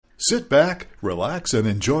Sit back, relax, and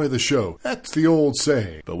enjoy the show. That's the old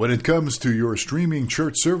saying. But when it comes to your streaming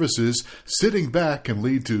church services, sitting back can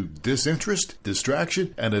lead to disinterest,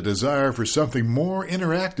 distraction, and a desire for something more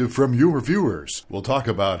interactive from your viewers. We'll talk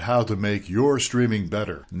about how to make your streaming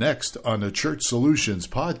better next on the Church Solutions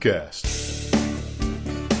Podcast.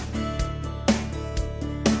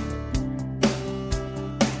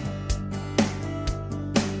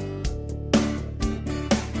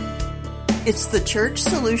 It's the Church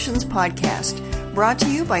Solutions Podcast, brought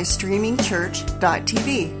to you by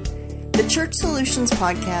StreamingChurch.tv. The Church Solutions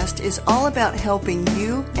Podcast is all about helping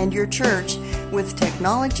you and your church with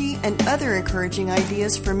technology and other encouraging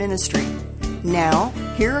ideas for ministry. Now,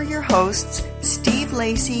 here are your hosts, Steve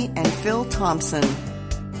Lacey and Phil Thompson.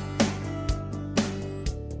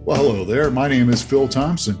 Well, hello there. My name is Phil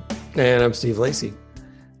Thompson. And I'm Steve Lacey.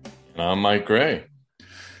 And I'm Mike Gray.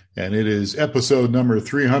 And it is episode number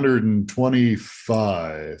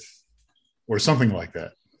 325 or something like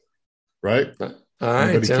that, right? All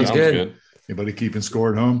right, sounds good. Anybody keeping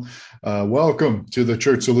score at home? Welcome to the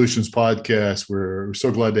Church Solutions Podcast. We're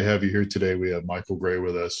so glad to have you here today. We have Michael Gray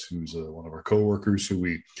with us, who's one of our coworkers who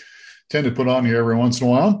we tend to put on here every once in a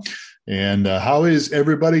while. And how is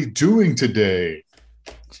everybody doing today?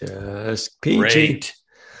 Just peachy. Great.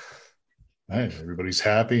 Right. Everybody's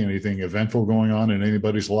happy. Anything eventful going on in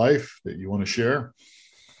anybody's life that you want to share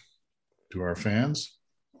to our fans,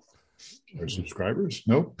 our subscribers?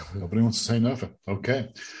 Nope. Nobody wants to say nothing. Okay.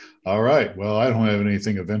 All right. Well, I don't have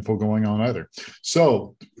anything eventful going on either.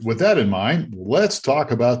 So with that in mind, let's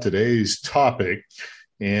talk about today's topic.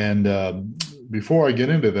 And before I get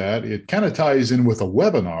into that, it kind of ties in with a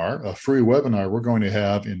webinar, a free webinar we're going to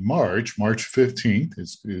have in March 15th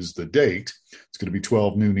is the date. It's going to be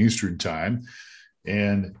 12 noon Eastern time.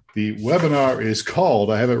 And the webinar is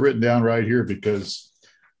called, I have it written down right here because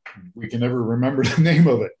we can never remember the name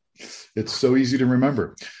of it. It's so easy to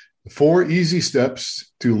remember. 4 easy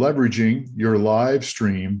steps to leveraging your live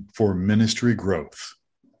stream for ministry growth.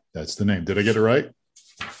 That's the name. Did I get it right?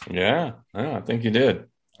 Yeah, I think you did.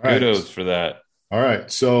 All Kudos right. for that. All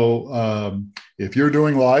right. So if you're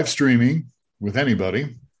doing live streaming with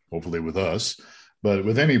anybody, hopefully with us, but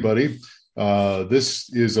with anybody, this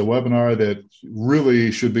is a webinar that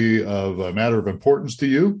really should be of a matter of importance to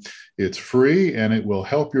you. It's free and it will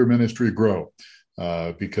help your ministry grow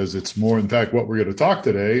because it's more, in fact, what we're going to talk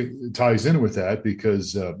today ties in with that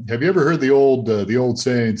because have you ever heard the old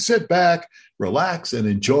saying, sit back, relax, and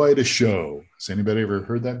enjoy the show? Has anybody ever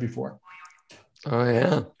heard that before? Oh,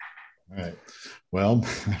 yeah. All right. Well,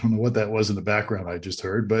 I don't know what that was in the background I just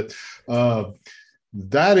heard, but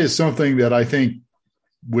that is something that I think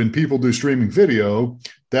when people do streaming video,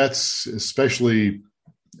 that's especially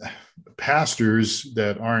pastors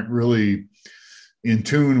that aren't really in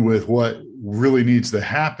tune with what really needs to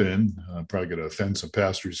happen. I'm probably going to offend some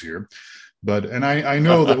pastors here. But I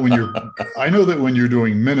know that when you're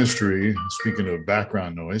doing ministry, speaking of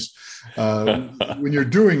background noise, when you're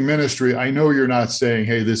doing ministry, I know you're not saying,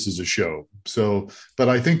 "Hey, this is a show." So, but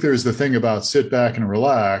I think there's the thing about sit back and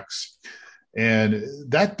relax, and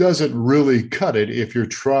that doesn't really cut it if you're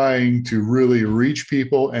trying to really reach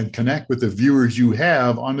people and connect with the viewers you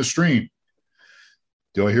have on the stream.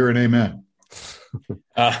 Do I hear an amen?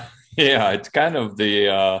 Yeah, it's kind of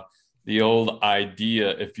the old idea,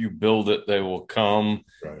 if you build it, they will come.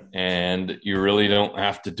 Right. And you really don't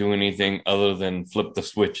have to do anything other than flip the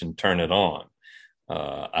switch and turn it on.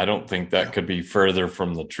 I don't think that could be further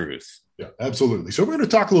from the truth. Yeah, absolutely. So we're going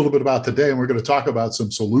to talk a little bit about today, and we're going to talk about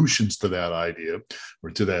some solutions to that idea or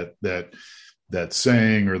to that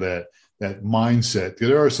saying or that mindset.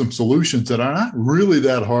 There are some solutions that are not really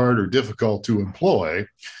that hard or difficult to employ.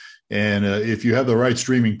 And if you have the right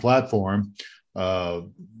streaming platform,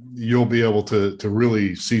 you'll be able to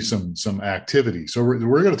really see some activity. So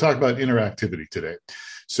we're going to talk about interactivity today.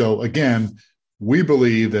 So again, we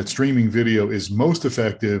believe that streaming video is most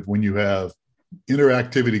effective when you have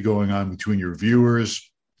interactivity going on between your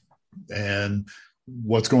viewers and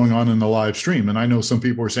what's going on in the live stream. And I know some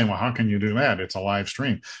people are saying, well, how can you do that? It's a live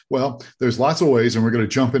stream. Well, there's lots of ways, and we're going to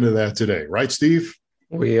jump into that today. Right, Steve?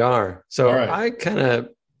 We are. So All right. I kind of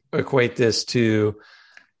equate this to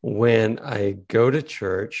when I go to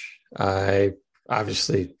church, I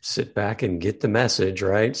obviously sit back and get the message,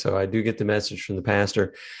 right? So I do get the message from the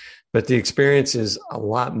pastor, but the experience is a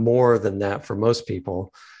lot more than that for most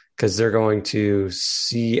people because they're going to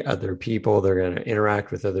see other people. They're going to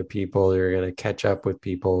interact with other people. They're going to catch up with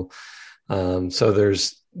people. So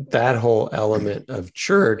there's that whole element of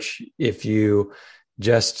church. If you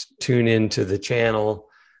just tune into the channel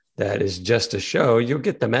that is just a show, you'll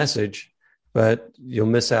get the message, but you'll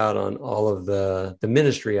miss out on all of the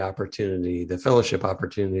ministry opportunity, the fellowship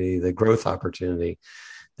opportunity, the growth opportunity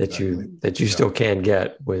that you still can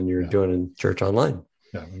get when you're doing church online.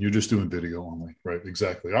 Yeah, when you're just doing video only, right?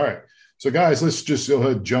 Exactly. All right. So, guys, let's just go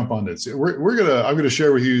ahead and jump on this. I'm gonna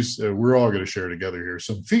share with you. We're all gonna share together here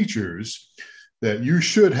some features that you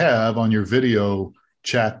should have on your video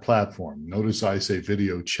chat platform. Notice I say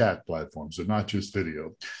video chat platform, so not just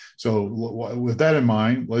video. So, with that in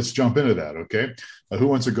mind, let's jump into that. Okay, who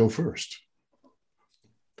wants to go first?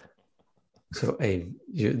 So,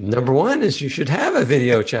 number one is you should have a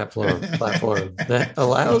video chat platform that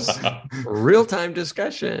allows real-time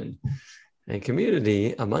discussion and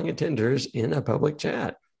community among attenders in a public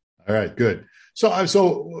chat. All right, good. So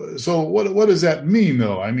what does that mean,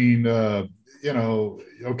 though? I mean,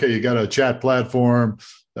 okay, you got a chat platform.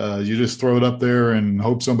 You just throw it up there and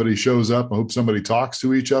hope somebody shows up and hope somebody talks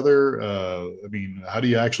to each other. I mean, how do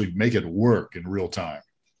you actually make it work in real time?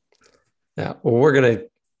 Yeah, well, we're going to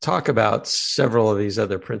talk about several of these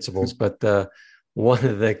other principles, but one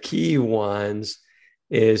of the key ones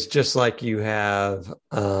is just like you have,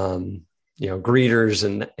 greeters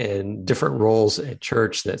and different roles at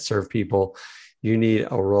church that serve people, you need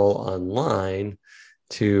a role online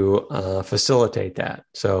to facilitate that.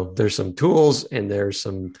 So there's some tools and there's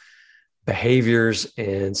some behaviors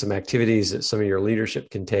and some activities that some of your leadership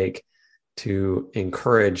can take to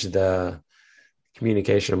encourage the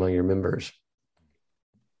communication among your members.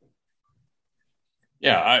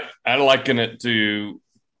 Yeah, I liken it to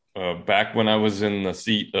back when I was in the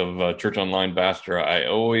seat of Church Online pastor. I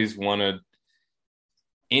always wanted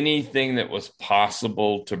anything that was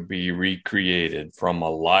possible to be recreated from a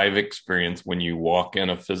live experience when you walk in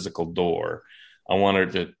a physical door. I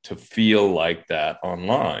wanted it to feel like that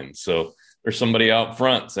online. So there's somebody out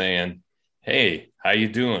front saying, "Hey, how you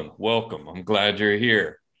doing? Welcome. I'm glad you're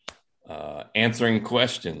here." Answering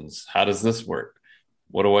questions. How does this work?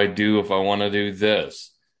 What do I do if I want to do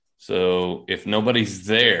this? So if nobody's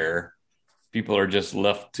there, people are just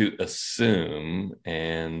left to assume,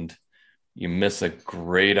 and you miss a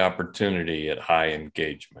great opportunity at high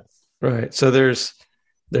engagement. Right. So there's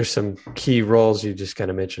some key roles. You just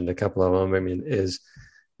kind of mentioned a couple of them. I mean, is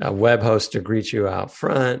a web host to greet you out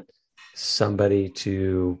front, somebody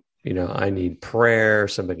to, I need prayer,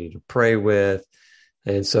 somebody to pray with.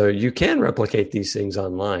 And so you can replicate these things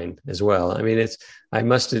online as well. I mean, I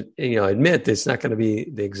must, admit that it's not going to be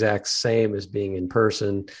the exact same as being in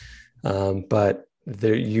person, but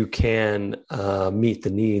there you can meet the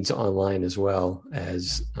needs online as well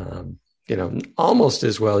as, almost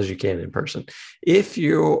as well as you can in person. If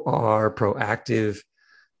you are proactive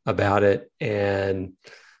about it and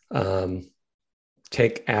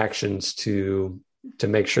take actions to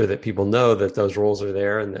make sure that people know that those roles are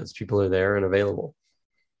there and those people are there and available.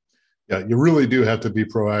 Yeah, you really do have to be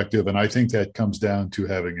proactive. And I think that comes down to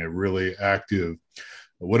having a really active,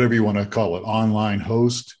 whatever you want to call it, online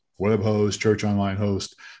host, web host, church online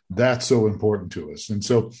host. That's so important to us. And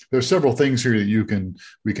so there's several things here that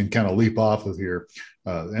we can kind of leap off of here.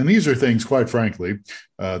 And these are things, quite frankly,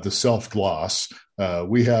 the self-gloss.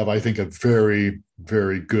 We have, I think, a very,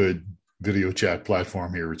 very good video chat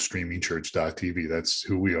platform here at streamingchurch.tv. That's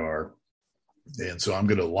who we are. And so I'm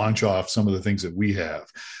going to launch off some of the things that we have.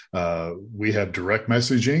 We have direct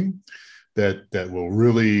messaging that will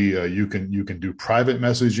really, you can do private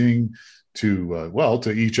messaging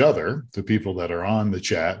to each other, to people that are on the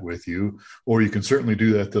chat with you, or you can certainly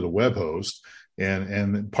do that to the web host.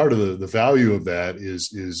 And part of the value of that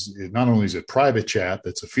is not only is it private chat,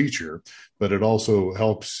 that's a feature, but it also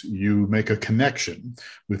helps you make a connection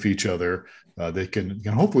with each other that can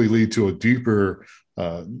hopefully lead to a deeper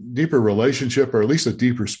relationship, or at least a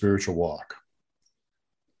deeper spiritual walk.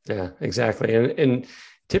 Yeah, exactly. And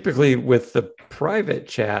typically with the private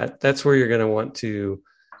chat, that's where you're going to want to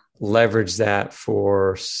leverage that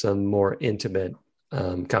for some more intimate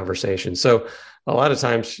conversation. So a lot of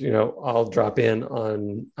times, I'll drop in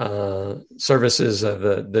on services of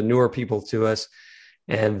the newer people to us,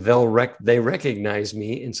 and they recognize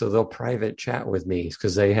me, and so they'll private chat with me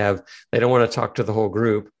because they don't want to talk to the whole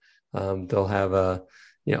group. They'll have a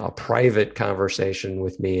private conversation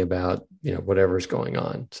with me about whatever's going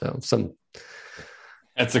on. So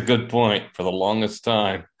that's a good point. For the longest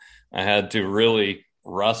time, I had to really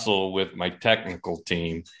wrestle with my technical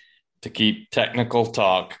team to keep technical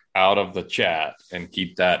talk out of the chat and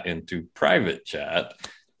keep that into private chat.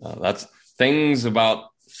 That's things about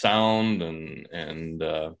sound and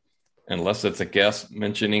unless it's a guest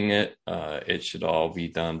mentioning it, it should all be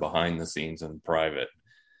done behind the scenes in private.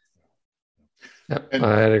 Yep, And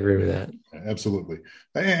I'd agree with that. absolutely.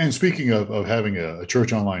 And speaking of having a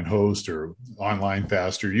church online host or online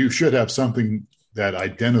pastor, you should have something that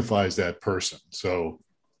identifies that person. So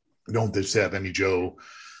don't just have any Joe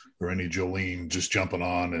or any Jolene just jumping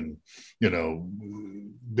on, and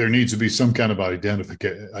there needs to be some kind of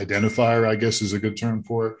identifier, I guess is a good term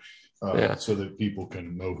for it, so that people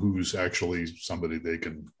can know who's actually somebody they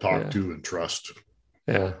can talk to and trust.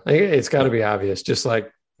 Yeah, I think it's got to be obvious, just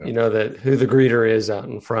like that who the greeter is out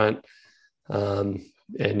in front, and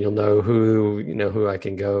you'll know who I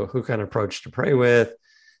can go, who kind of approach to pray with.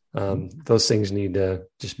 Those things need to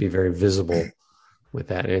just be very visible with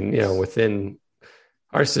that, and within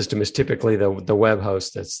our system is typically the web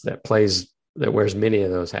host that wears many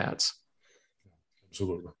of those hats.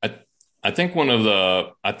 Absolutely. I think one of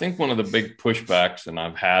the big pushbacks, and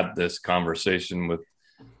I've had this conversation with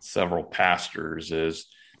several pastors, is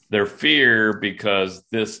their fear, because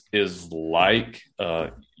this is like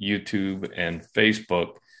YouTube and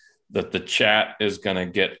Facebook, that the chat is going to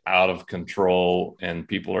get out of control and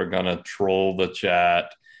people are going to troll the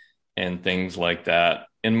chat and things like that.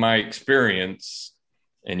 In my experience,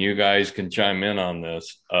 and you guys can chime in on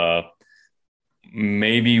this,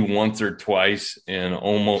 maybe once or twice in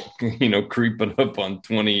almost, creeping up on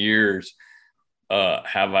 20 years,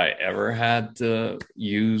 have I ever had to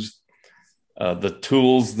use the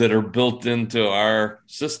tools that are built into our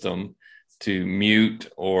system to mute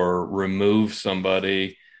or remove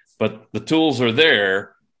somebody. But the tools are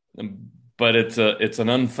there, but it's an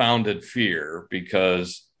unfounded fear,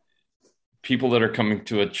 because people that are coming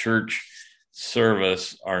to a church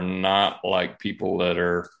service are not like people that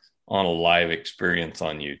are on a live experience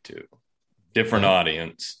on YouTube. Different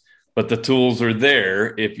audience, but the tools are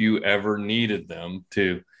there if you ever needed them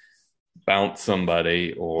to bounce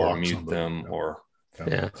somebody or Block mute somebody, them or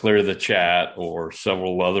Yeah. clear the chat or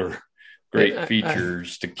several other great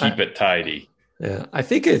features to keep it tidy. Yeah, I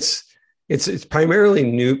think it's primarily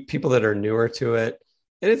new people that are newer to it,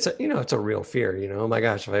 and it's a real fear. Oh my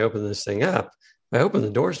gosh, if I open this thing up, if I open the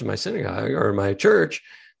doors to my synagogue or my church,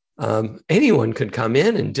 anyone could come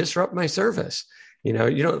in and disrupt my service. You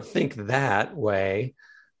don't think that way,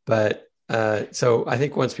 but so I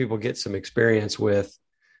think once people get some experience with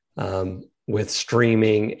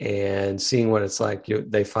streaming and seeing what it's like,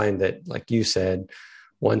 they find that, like you said,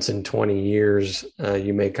 once in 20 years,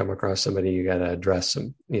 you may come across somebody you got to address,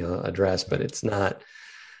 but it's not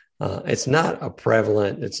a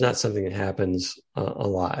prevalent, it's not something that happens a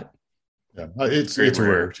lot. Yeah, it's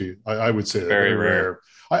rare too. I would say that Very rare.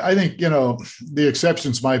 I think, the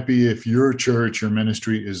exceptions might be if your church or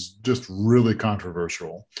ministry is just really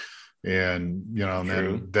controversial. And,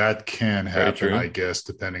 then that can happen, I guess,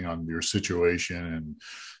 depending on your situation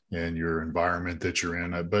and your environment that you're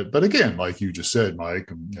in. But again, like you just said, Mike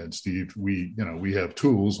and Steve, we have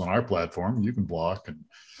tools on our platform. You can block and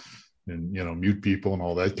mute people and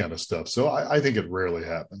all that kind of stuff. So I think it rarely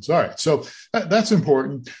happens. All right. So that's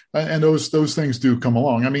important. And those things do come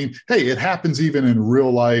along. I mean, hey, it happens even in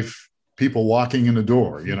real life, people walking in the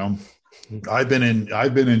door. I've been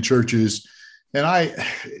in churches, and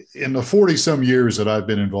in the 40 some years that I've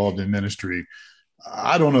been involved in ministry,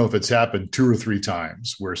 I don't know if it's happened 2 or 3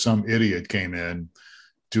 times where some idiot came in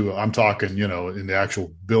I'm talking, in the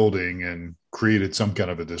actual building and created some kind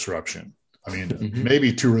of a disruption. I mean,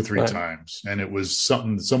 maybe 2 or 3 times. And it was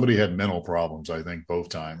somebody had mental problems, I think, both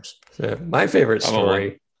times. So my favorite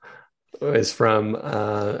story was from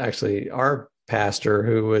actually our pastor,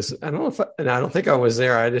 who was, I don't think I was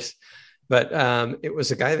there. But it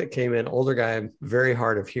was a guy that came in, older guy, very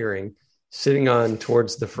hard of hearing, sitting on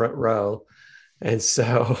towards the front row. And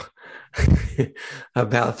so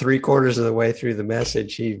about 3/4 of the way through the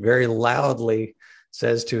message, he very loudly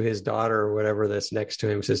says to his daughter or whatever that's next to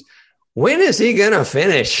him, says, "When is he going to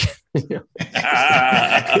finish?" Wrap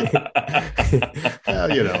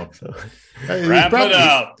it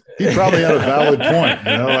up. He probably had a valid point.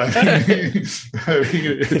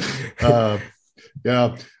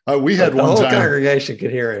 We had the one whole time, congregation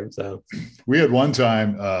could hear him. So we had one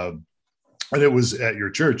time, and it was at your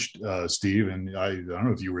church, Steve, and I don't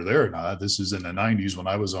know if you were there or not. This is in the 90s when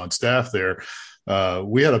I was on staff there.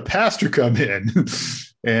 We had a pastor come in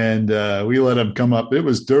and we let him come up. It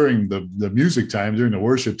was during the music time, during the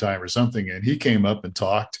worship time or something. And he came up and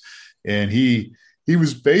talked, and he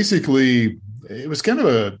was basically, it was kind of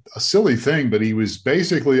a silly thing, but he was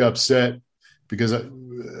basically upset because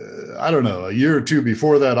I don't know, a year or 2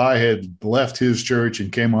 before that, I had left his church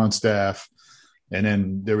and came on staff. And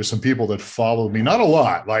then there were some people that followed me, not a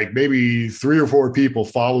lot, like maybe 3 or 4 people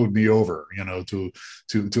followed me over, to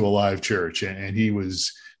a live church. And he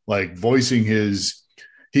was like voicing his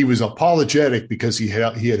he was apologetic because he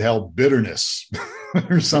had held bitterness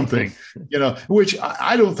or something, which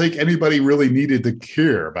I don't think anybody really needed to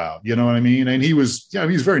care about. You know what I mean? And he was, he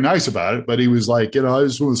was very nice about it, but he was like, I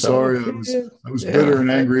was sorry. I was bitter and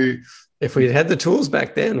angry. If we had the tools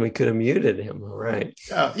back then, we could have muted him. Right.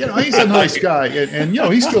 He's a nice guy. And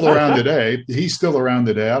he's still around today.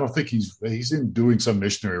 I don't think he's in doing some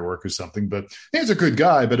missionary work or something, but he's a good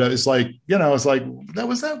guy. But it's like, was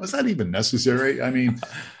that even necessary? I mean,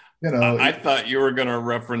 I thought you were going to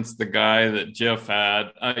reference the guy that Jeff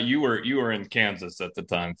had. You were in Kansas at the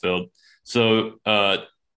time, Phil. So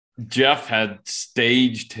Jeff had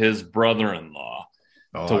staged his brother-in-law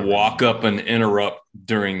to walk up and interrupt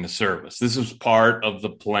during the service. This was part of the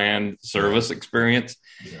planned service experience,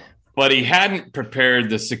 but he hadn't prepared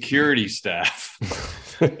the security staff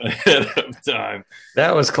ahead of time.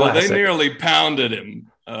 That was classic. So they nearly pounded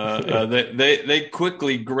him. They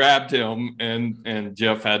quickly grabbed him, and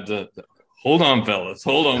Jeff had to hold on, fellas.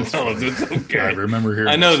 It's okay. I remember hearing.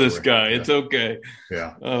 I know this guy. It's okay.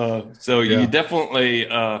 Yeah. You definitely.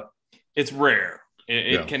 It's rare.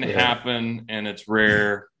 It can happen, and it's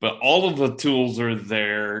rare, but all of the tools are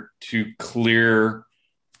there to clear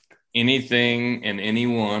anything and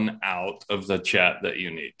anyone out of the chat that you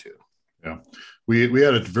need to. Yeah. We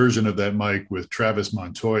had a version of that mic with Travis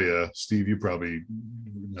Montoya. Steve, you probably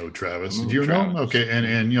know Travis. Do you know him? Okay.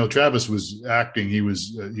 And Travis was acting. He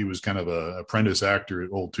was kind of an apprentice actor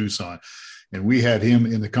at Old Tucson. And we had him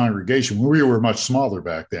in the congregation when we were much smaller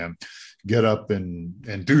back then, get up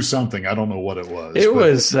and do something. I don't know what it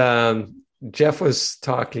was. Jeff was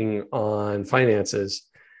talking on finances,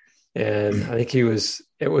 and I think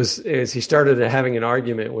he started having an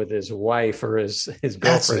argument with his wife or his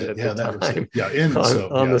girlfriend at the time.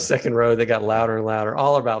 On the second row, they got louder and louder,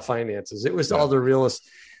 all about finances. It was all the realist.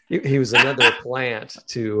 He was another plant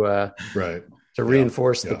to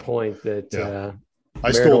reinforce the point that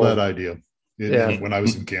I stole that idea. When I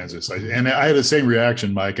was in Kansas. I had the same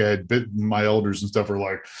reaction, Mike. I had my elders and stuff were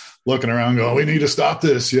like looking around going, we need to stop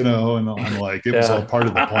this, and I'm like, it was all part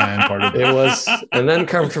of the plan. It was an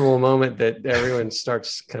uncomfortable moment that everyone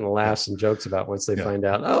starts kind of laughs and jokes about once they find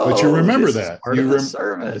out. But you remember that. Part of the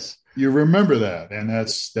service. You remember that. And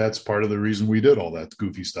that's part of the reason we did all that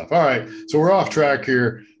goofy stuff. All right. So we're off track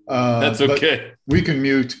here. That's okay. We can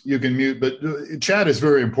mute. You can mute, but chat is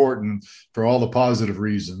very important for all the positive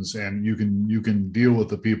reasons, and you can deal with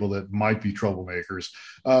the people that might be troublemakers.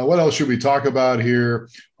 What else should we talk about here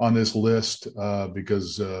on this list?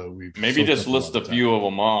 Because we've maybe just list a few of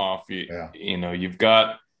them off. You've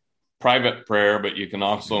got private prayer, but you can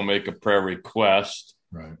also make a prayer request.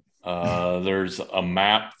 Right. There's a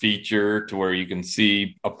map feature to where you can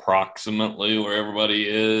see approximately where everybody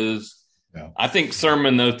is. Yeah. I think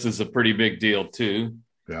sermon notes is a pretty big deal too.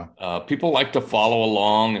 Yeah. People like to follow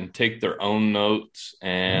along and take their own notes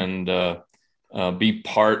and be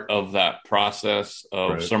part of that process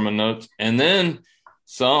of sermon notes. And then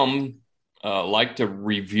some like to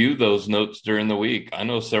review those notes during the week. I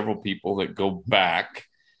know several people that go back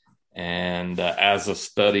and as a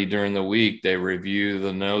study during the week, they review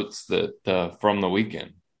the notes that from the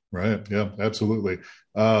weekend. Right. Yeah, absolutely.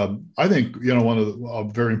 I think, one of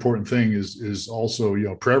a very important thing is also,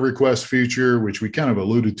 prayer request feature, which we kind of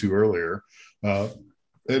alluded to earlier. And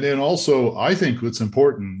then also, I think what's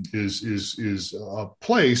important is a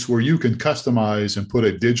place where you can customize and put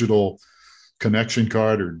a digital connection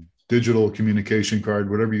card or digital communication card,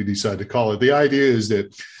 whatever you decide to call it. The idea is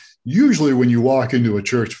that usually when you walk into a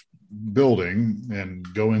church building and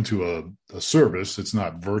go into a service, it's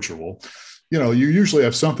not virtual. You usually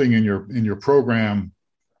have something in your program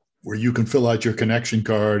where you can fill out your connection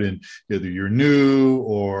card, and either you're new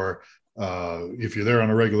or if you're there on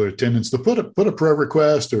a regular attendance, to put a prayer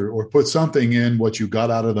request or put something in what you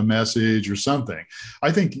got out of the message or something.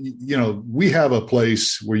 I think, we have a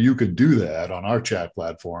place where you can do that on our chat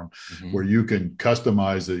platform, where you can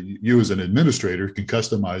customize you as an administrator can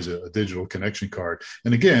customize a digital connection card.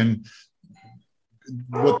 And again,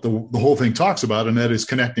 what the whole thing talks about, and that is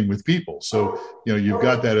connecting with people. So, you've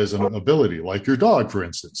got that as an ability, like your dog, for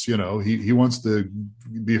instance, he wants to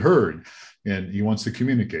be heard and he wants to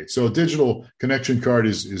communicate. So a digital connection card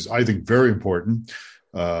is I think, very important.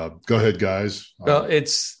 Go ahead, guys. Well,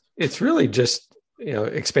 it's really just,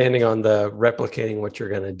 expanding on the replicating what you're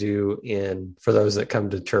going to do for those that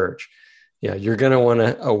come to church. You're going to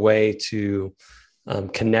want a way to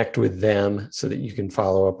connect with them so that you can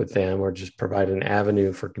follow up with them, or just provide an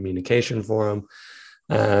avenue for communication for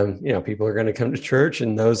them. People are going to come to church,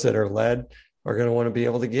 and those that are led are going to want to be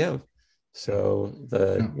able to give. So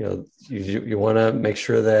you want to make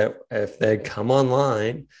sure that if they come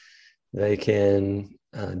online, they can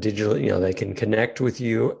digitally, they can connect with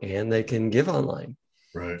you and they can give online.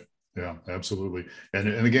 Right. Yeah, absolutely. And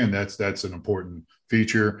again, that's an important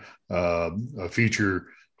feature, a feature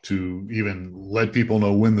to even let people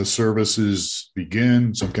know when the services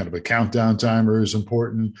begin. Some kind of a countdown timer is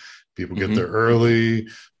important. People get there early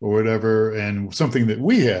or whatever. And something that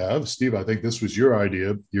we have, Steve, I think this was your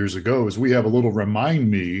idea years ago, is we have a little remind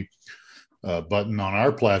me button on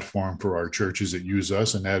our platform for our churches that use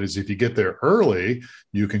us. And that is, if you get there early,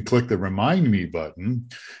 you can click the remind me button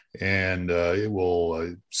and it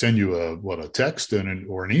will send you a text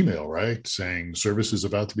or an email, right? Saying service is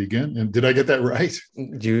about to begin. And did I get that right?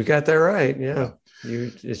 You got that right. Yeah.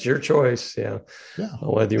 It's your choice. Yeah.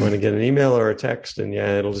 Whether you want to get an email or a text, and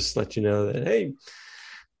it'll just let you know that, hey,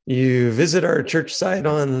 you visit our church site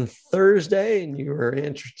on Thursday and you were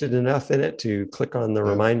interested enough in it to click on the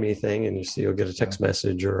remind me thing, and you'll get a text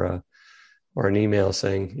message or an email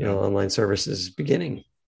saying, online service is beginning.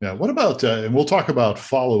 Yeah. What about, and we'll talk about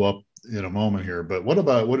follow-up in a moment here, but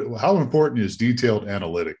how important is detailed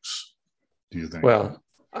analytics, do you think? Well,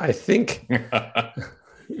 I think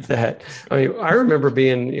I remember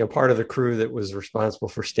being, part of the crew that was responsible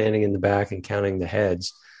for standing in the back and counting the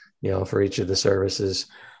heads, for each of the services.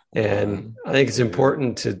 And I think it's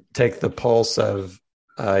important to take the pulse of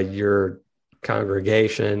your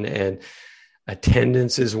congregation, and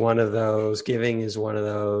attendance is one of those, giving is one of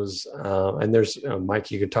those. And there's,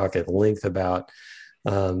 Mike, you could talk at length about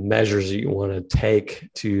measures that you want to take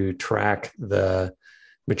to track the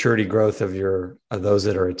maturity growth of those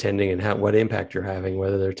that are attending, and what impact you're having,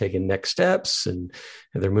 whether they're taking next steps and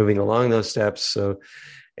they're moving along those steps. So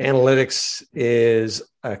analytics is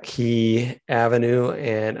a key avenue,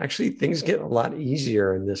 and actually things get a lot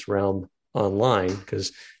easier in this realm online,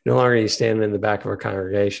 because no longer are you standing in the back of a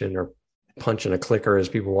congregation or punching a clicker as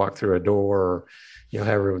people walk through a door, or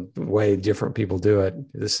however way different people do it.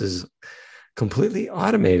 This is completely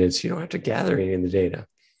automated, so you don't have to gather any of the data.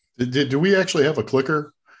 Do we actually have a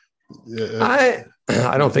clicker? I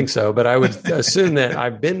don't think so, but I would assume that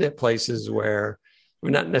I've been at places where,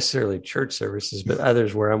 not necessarily church services, but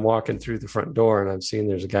others where I'm walking through the front door and I'm seeing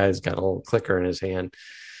there's a guy who's got a little clicker in his hand.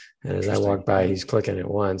 And as I walk by, he's clicking it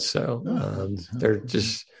once. So they're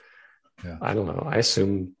just, I don't know. I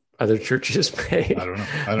assume other churches pay. I don't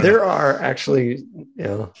know. There are actually,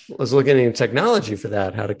 I was looking into technology for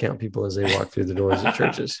that, how to count people as they walk through the doors of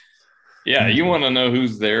churches. Yeah, you want to know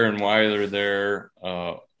who's there and why they're there.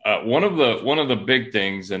 One of the big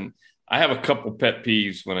things, and I have a couple pet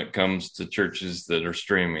peeves when it comes to churches that are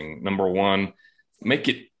streaming. Number one, make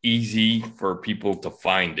it easy for people to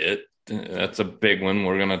find it. That's a big one.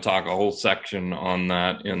 We're going to talk a whole section on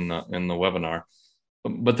that in the webinar.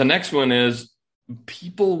 But the next one is,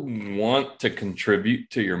 people want to contribute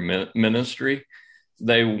to your ministry.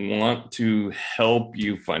 They want to help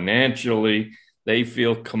you financially. They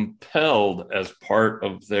feel compelled as part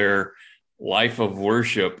of their life of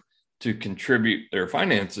worship to contribute their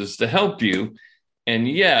finances to help you. And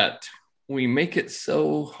yet we make it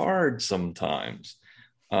so hard sometimes.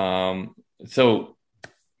 So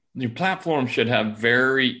your platform should have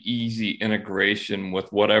very easy integration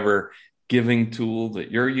with whatever giving tool that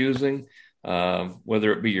you're using,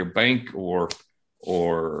 whether it be your bank or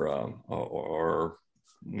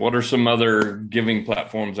what are some other giving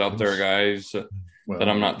platforms out there, guys, that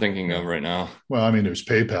I'm not thinking of right now? Well, I mean, there's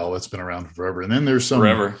PayPal that's been around forever, and then there's some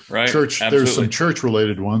right? church. Absolutely. There's some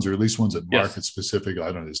church-related ones, or at least ones that market specific.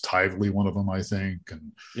 I don't know. Is Tithely one of them? I think.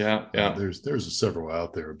 And there's several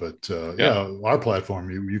out there, but our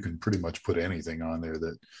platform, you can pretty much put anything on there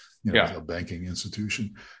that a banking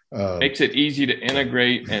institution makes it easy to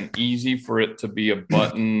integrate and easy for it to be a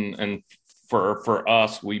button. And for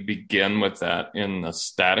us, we begin with that in the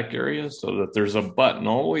static area, so that there's a button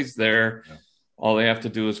always there. Yeah. All they have to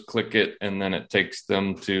do is click it, and then it takes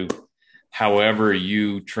them to however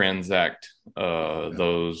you transact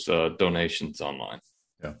those donations online.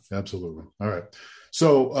 Yeah, absolutely. All right.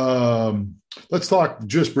 So let's talk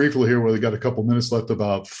just briefly here, where we got a couple minutes left,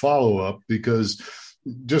 about follow-up, because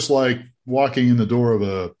just like walking in the door of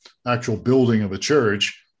a actual building of a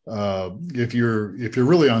church, if you're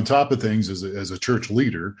really on top of things as a church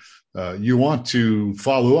leader, you want to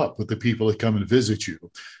follow up with the people that come and visit you.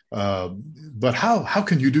 But how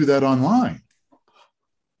can you do that online?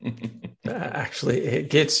 Actually, it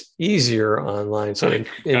gets easier online. So in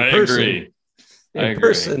person,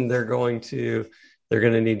 person, they're going to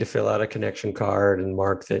need to fill out a connection card and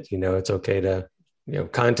mark that, it's okay to,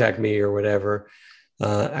 contact me or whatever.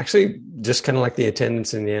 Actually, just kind of like the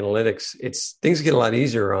attendance and the analytics, things get a lot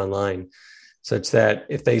easier online, such that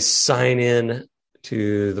if they sign in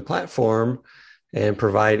to the platform and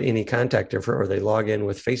provide any contact info, or they log in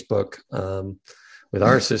with Facebook with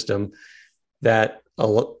our system, that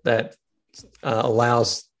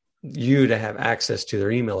allows you to have access to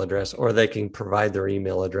their email address, or they can provide their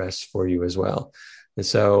email address for you as well. And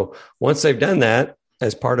so once they've done that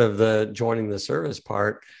as part of the joining the service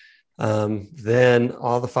part, then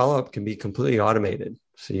all the follow-up can be completely automated.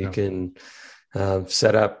 So you can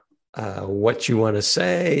set up what you want to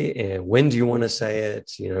say and when do you want to say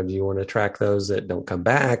it. Do you want to track those that don't come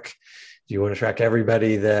back? Do you want to track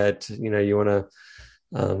everybody that, you want to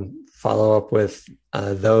follow up with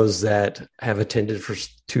those that have attended for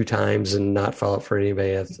 2 times and not follow up for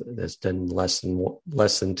anybody that's done less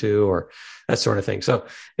than 2, or that sort of thing. So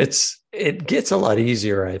it gets a lot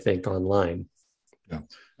easier, I think, online. Yeah.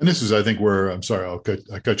 And this is, I think, where, I'm sorry,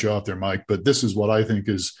 I cut you off there, Mike, but this is what I think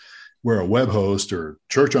is where a web host or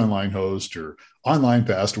church online host or online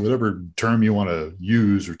pastor, whatever term you want to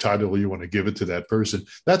use or title you want to give it to that person,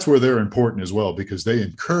 that's where they're important as well, because they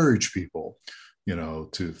encourage people,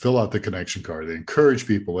 to fill out the connection card. They encourage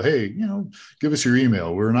people, hey, give us your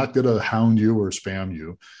email. We're not going to hound you or spam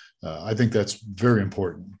you. I think that's very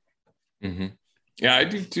important. Mm-hmm. Yeah, I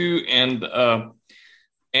do too. And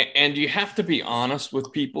you have to be honest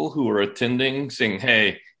with people who are attending, saying,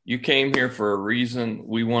 hey, you came here for a reason.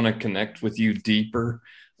 We want to connect with you deeper.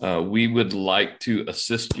 We would like to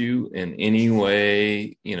assist you in any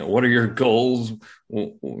way. What are your goals?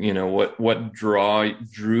 What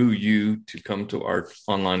drew you to come to our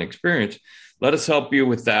online experience? Let us help you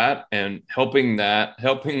with that. And helping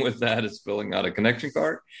with that is filling out a connection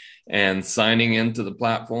card and signing into the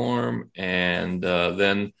platform. And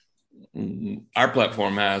then our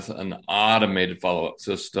platform has an automated follow-up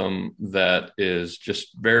system that is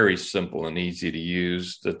just very simple and easy to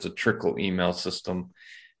use. That's a trickle email system.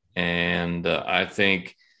 And I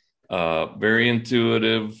think very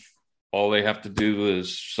intuitive. All they have to do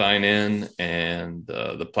is sign in, and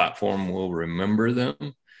the platform will remember them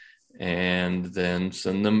and then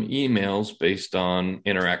send them emails based on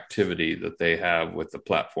interactivity that they have with the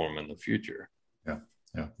platform in the future.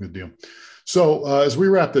 Yeah, good deal. So as we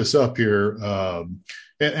wrap this up here,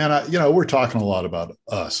 we're talking a lot about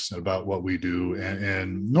us, about what we do,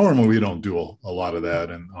 and normally we don't do a lot of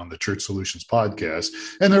that on the Church Solutions podcast.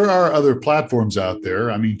 And there are other platforms out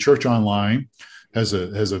there. I mean, Church Online has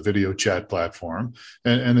a video chat platform,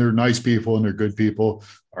 and they're nice people and they're good people.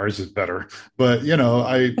 Ours is better, but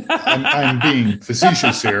I'm being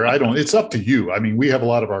facetious here. It's up to you. I mean, we have a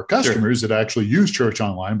lot of our customers that actually use Church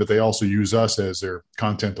Online, but they also use us as their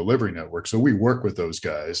content delivery network. So we work with those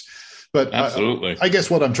guys. But absolutely, I guess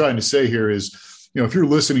what I'm trying to say here is, if you're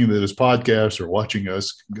listening to this podcast or watching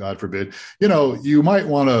us, God forbid, you might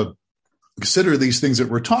want to consider these things that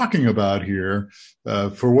we're talking about here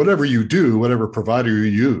for whatever you do, whatever provider you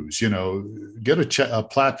use. Get a chat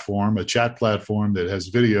platform that has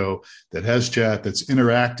video, that has chat, that's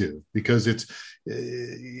interactive, because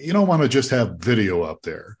you don't want to just have video up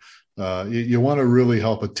there. You want to really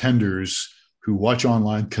help attenders who watch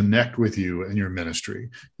online connect with you and your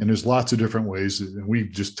ministry. And there's lots of different ways, and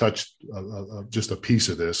we've just touched just a piece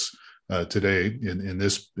of this today in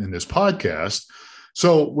this podcast.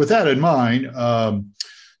 So with that in mind,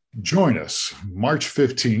 join us March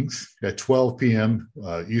 15th at 12 p.m.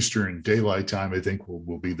 Eastern Daylight Time. I think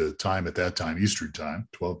will be the time at that time, Eastern Time,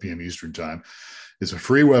 12 p.m. Eastern Time. It's a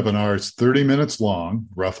free webinar. It's 30 minutes long,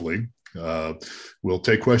 roughly. We'll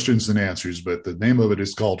take questions and answers, but the name of it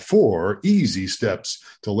is called 4 Easy Steps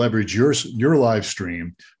to Leverage Your Live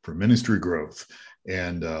Stream for Ministry Growth.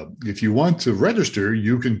 And if you want to register,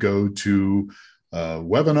 you can go to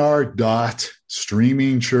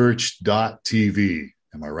webinar.streamingchurch.tv.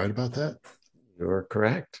 Am I right about that? You're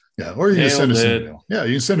correct. Yeah. Or you can send us an email. Yeah.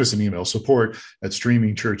 You can send us an email,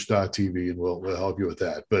 support@streamingchurch.tv, and we'll help you with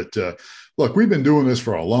that. But look, we've been doing this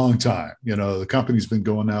for a long time. The company's been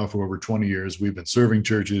going now for over 20 years. We've been serving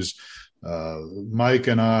churches. Mike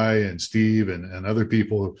and I and Steve and other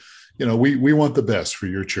people, we want the best for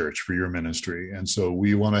your church, for your ministry. And so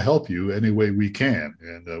we want to help you any way we can.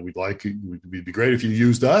 And it'd be great if you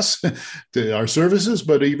used us to our services,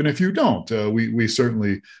 but even if you don't, we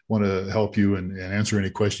certainly want to help you and answer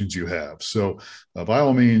any questions you have. So by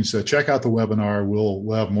all means, check out the webinar.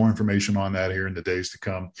 We'll have more information on that here in the days to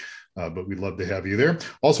come. But we'd love to have you there.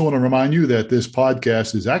 Also want to remind you that this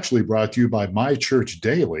podcast is actually brought to you by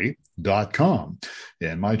mychurchdaily.com.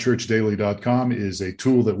 And mychurchdaily.com is a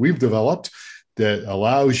tool that we've developed that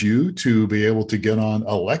allows you to be able to get on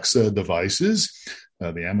Alexa devices,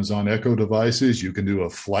 the Amazon Echo devices. You can do a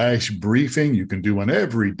flash briefing. You can do one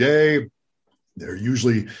every day They're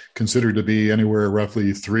usually considered to be anywhere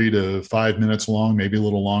roughly 3 to 5 minutes long, maybe a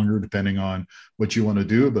little longer, depending on what you want to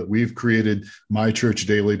do. But we've created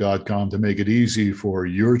mychurchdaily.com to make it easy for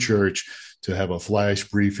your church to have a flash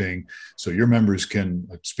briefing so your members can,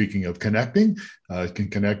 speaking of connecting, can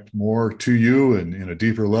connect more to you and in a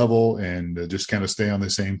deeper level and just kind of stay on the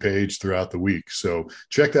same page throughout the week. So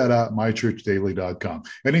check that out, mychurchdaily.com.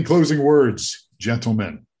 Any closing words,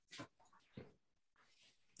 gentlemen?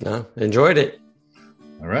 No, enjoyed it.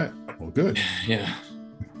 All right. Well, good. Yeah.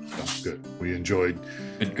 Good. We enjoyed.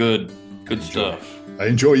 Good stuff. I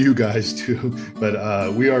enjoy you guys too,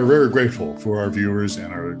 but we are very grateful for our viewers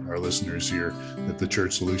and our listeners here at the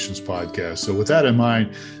Church Solutions Podcast. So with that in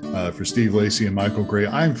mind, for Steve Lacey and Michael Gray,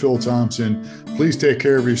 I'm Phil Thompson. Please take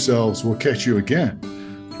care of yourselves. We'll catch you again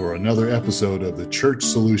for another episode of the Church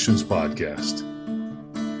Solutions Podcast.